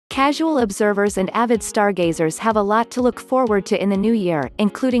Casual observers and avid stargazers have a lot to look forward to in the new year,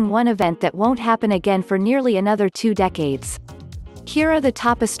 including one event that won't happen again for nearly another 2 decades. Here are the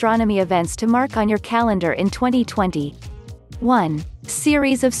top astronomy events to mark on your calendar in 2020. 1.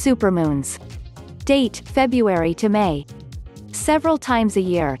 Series of supermoons. Date, February to May. Several times a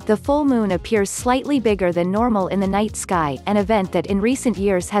year, the full moon appears slightly bigger than normal in the night sky, an event that in recent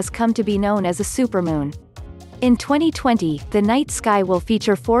years has come to be known as a supermoon. In 2020, the night sky will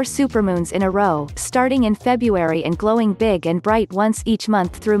feature 4 supermoons in a row, starting in February and glowing big and bright once each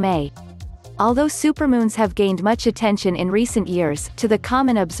month through May. Although supermoons have gained much attention in recent years, to the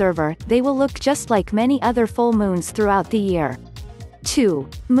common observer, they will look just like many other full moons throughout the year. 2.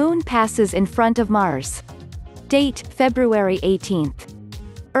 Moon passes in front of Mars. Date, February 18th.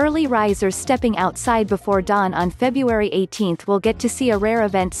 Early risers stepping outside before dawn on February 18th will get to see a rare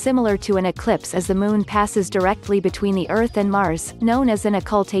event similar to an eclipse as the moon passes directly between the Earth and Mars, known as an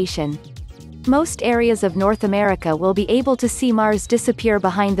occultation. Most areas of North America will be able to see Mars disappear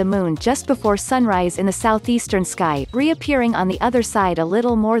behind the moon just before sunrise in the southeastern sky, reappearing on the other side a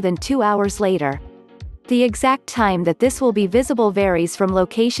little more than 2 hours later. The exact time that this will be visible varies from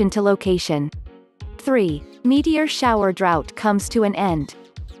location to location. 3. Meteor shower drought comes to an end.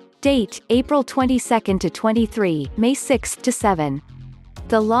 Date, April 22 to 23, May 6 to 7.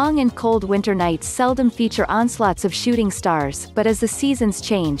 The long and cold winter nights seldom feature onslaughts of shooting stars, but as the seasons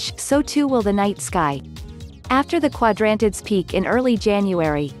change, so too will the night sky. After the quadrantids peak in early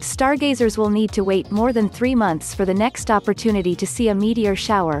January, stargazers will need to wait more than 3 months for the next opportunity to see a meteor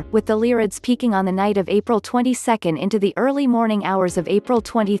shower, with the Lyrids peaking on the night of April 22 into the early morning hours of April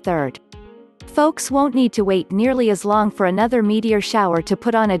 23. Folks won't need to wait nearly as long for another meteor shower to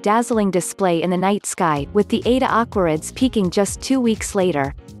put on a dazzling display in the night sky, with the Eta Aquarids peaking just 2 weeks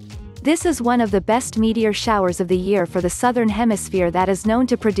later. This is one of the best meteor showers of the year for the southern hemisphere that is known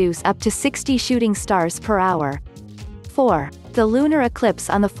to produce up to 60 shooting stars per hour. 4. The lunar eclipse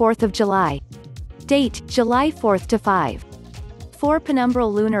on the 4th of July. Date, July 4 to 5. 4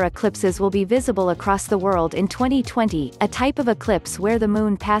 penumbral lunar eclipses will be visible across the world in 2020, a type of eclipse where the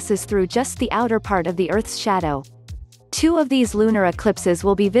moon passes through just the outer part of the Earth's shadow. 2 of these lunar eclipses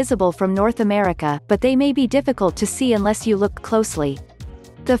will be visible from North America, but they may be difficult to see unless you look closely.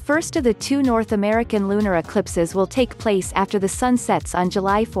 The first of the 2 North American lunar eclipses will take place after the sun sets on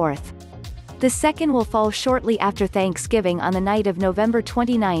July 4. The second will fall shortly after Thanksgiving on the night of November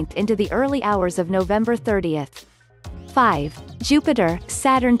 29 into the early hours of November 30. 5. Jupiter,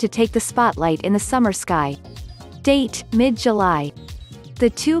 Saturn to take the spotlight in the summer sky. Date, mid-July. The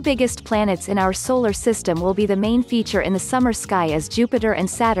 2 biggest planets in our solar system will be the main feature in the summer sky as Jupiter and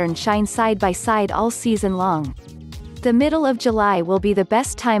Saturn shine side by side all season long. The middle of July will be the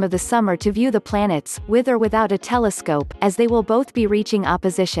best time of the summer to view the planets, with or without a telescope, as they will both be reaching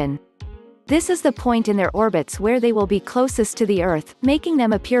opposition. This is the point in their orbits where they will be closest to the Earth, making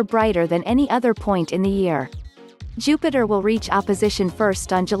them appear brighter than any other point in the year. Jupiter will reach opposition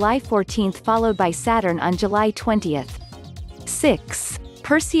first on July 14, followed by Saturn on July 20. 6.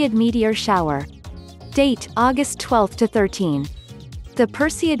 Perseid meteor shower. Date, August 12 to 13. The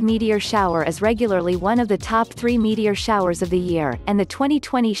Perseid meteor shower is regularly one of the top 3 meteor showers of the year, and the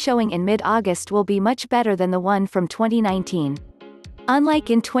 2020 showing in mid-August will be much better than the one from 2019. Unlike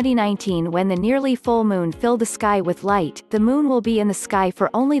in 2019 when the nearly full moon filled the sky with light, the moon will be in the sky for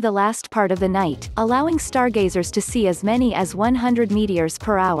only the last part of the night, allowing stargazers to see as many as 100 meteors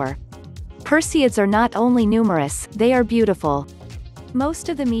per hour. Perseids are not only numerous, they are beautiful. Most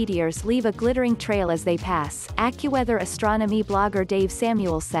of the meteors leave a glittering trail as they pass, AccuWeather astronomy blogger Dave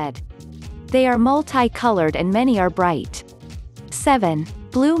Samuel said. They are multi-colored and many are bright. 7.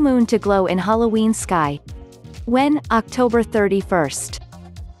 Blue moon to glow in Halloween sky. When, October 31.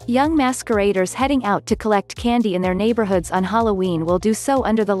 Young masqueraders heading out to collect candy in their neighborhoods on Halloween will do so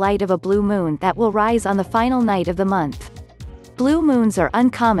under the light of a blue moon that will rise on the final night of the month. Blue moons are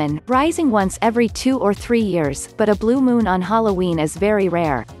uncommon, rising once every 2 or 3 years, but a blue moon on Halloween is very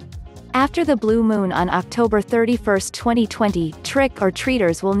rare. After the blue moon on October 31, 2020,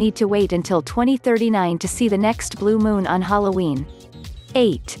 trick-or-treaters will need to wait until 2039 to see the next blue moon on Halloween.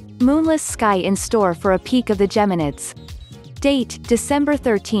 8. Moonless sky in store for a peak of the Geminids. Date, December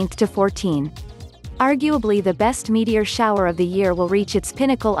 13 to 14. Arguably the best meteor shower of the year will reach its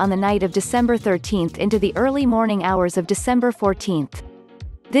pinnacle on the night of December 13 into the early morning hours of December 14.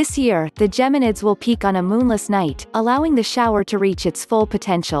 This year, the Geminids will peak on a moonless night, allowing the shower to reach its full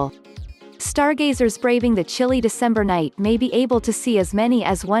potential. Stargazers braving the chilly December night may be able to see as many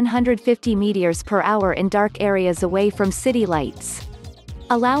as 150 meteors per hour in dark areas away from city lights.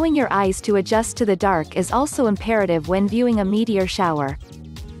 Allowing your eyes to adjust to the dark is also imperative when viewing a meteor shower.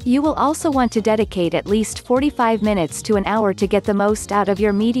 You will also want to dedicate at least 45 minutes to an hour to get the most out of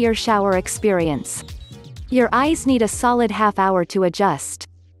your meteor shower experience. Your eyes need a solid half hour to adjust.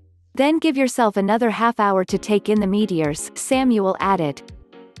 Then give yourself another half hour to take in the meteors, Samuel added.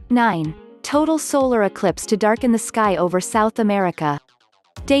 9. Total solar eclipse to darken the sky over South America.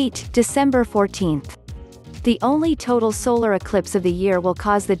 Date, December 14th. The only total solar eclipse of the year will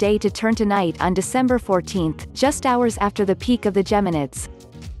cause the day to turn to night on December 14th, just hours after the peak of the Geminids.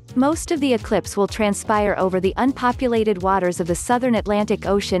 Most of the eclipse will transpire over the unpopulated waters of the southern Atlantic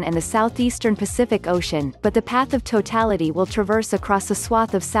Ocean and the southeastern Pacific Ocean, but the path of totality will traverse across a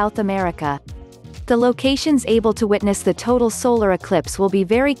swath of South America. The locations able to witness the total solar eclipse will be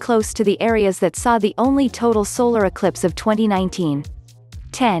very close to the areas that saw the only total solar eclipse of 2019.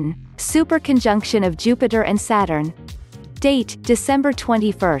 10. Super conjunction of Jupiter and Saturn. Date, December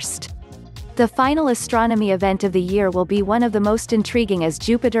 21st. The final astronomy event of the year will be one of the most intriguing as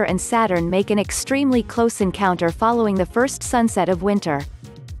Jupiter and Saturn make an extremely close encounter following the first sunset of winter.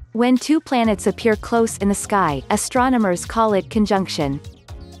 When two planets appear close in the sky, astronomers call it conjunction.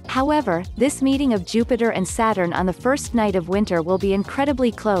 However, this meeting of Jupiter and Saturn on the first night of winter will be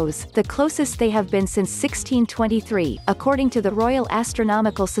incredibly close, the closest they have been since 1623, according to the Royal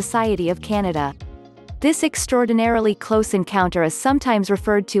Astronomical Society of Canada. This extraordinarily close encounter is sometimes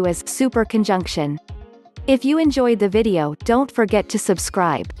referred to as super conjunction. If you enjoyed the video, don't forget to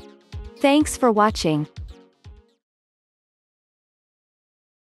subscribe. Thanks for watching.